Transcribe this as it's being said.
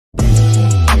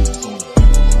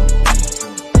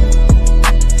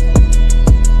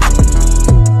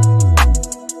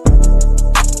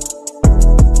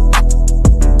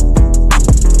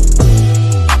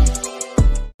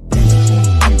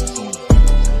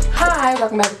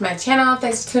welcome back to my channel.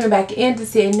 Thanks for tuning back in to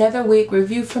see another wig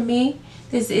review from me.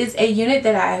 This is a unit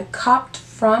that I copped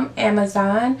from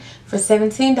Amazon for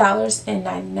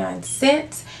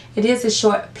 $17.99. It is a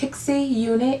short Pixie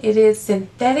unit. It is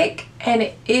synthetic and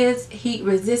it is heat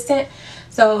resistant.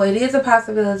 So it is a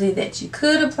possibility that you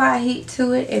could apply heat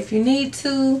to it if you need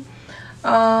to.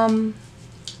 But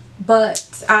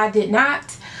I did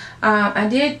not. I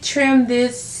did trim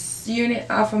this unit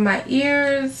off of my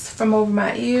ears, from over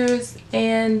my ears,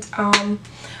 and I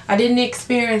didn't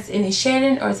experience any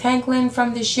shedding or tangling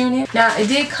from this unit. Now it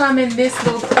did come in this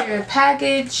little clear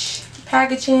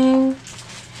packaging.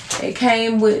 It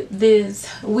came with this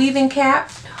weaving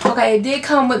cap. Okay, it did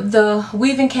come with the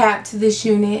weaving cap to this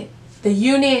unit. The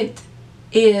unit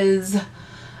is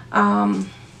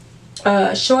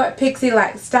a short pixie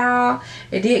like style.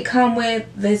 It did come with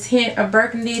this hint of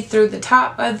burgundy through the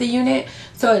top of the unit,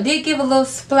 so it did give a little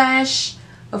splash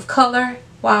of color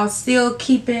while still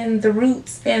keeping the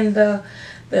roots and the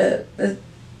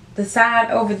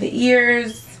side over the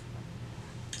ears,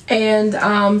 and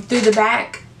through the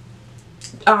back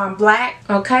black.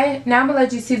 Okay, now I'm gonna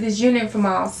let you see this unit from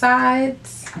all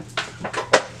sides.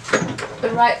 The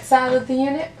right side of the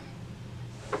unit,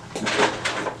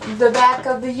 the back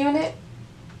of the unit,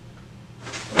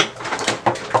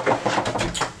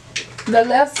 the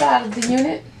left side of the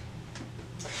unit,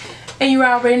 and you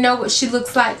already know what she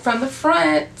looks like from the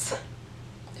front.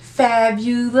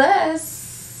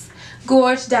 Fabulous.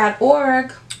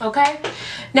 Gorge.org. Okay,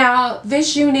 now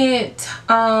this unit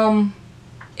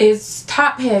is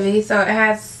top heavy, so it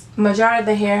has majority of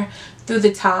the hair through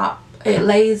the top. It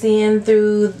lays in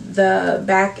through the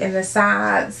back and the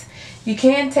sides. You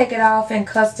can take it off and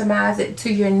customize it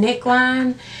to your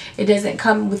neckline. It doesn't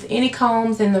come with any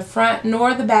combs in the front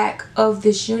nor the back of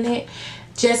this unit.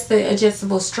 Just the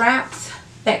adjustable straps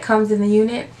that comes in the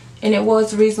unit. And it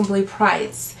was reasonably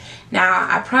priced. Now,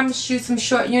 I promised you some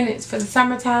short units for the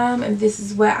summertime, and this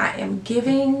is what I am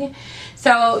giving.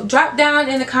 So, drop down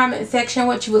in the comment section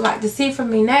what you would like to see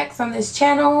from me next on this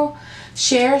channel.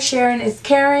 Sharing is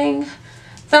caring.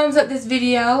 Thumbs up this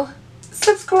video.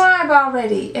 Subscribe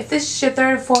already. If this is your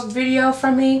third or fourth video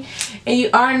from me and you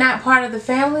are not part of the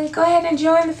family, go ahead and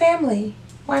join the family.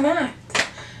 Why not?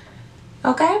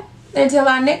 Okay? Until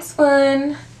our next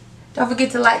one, don't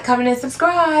forget to like, comment, and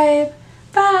subscribe.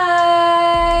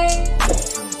 Bye!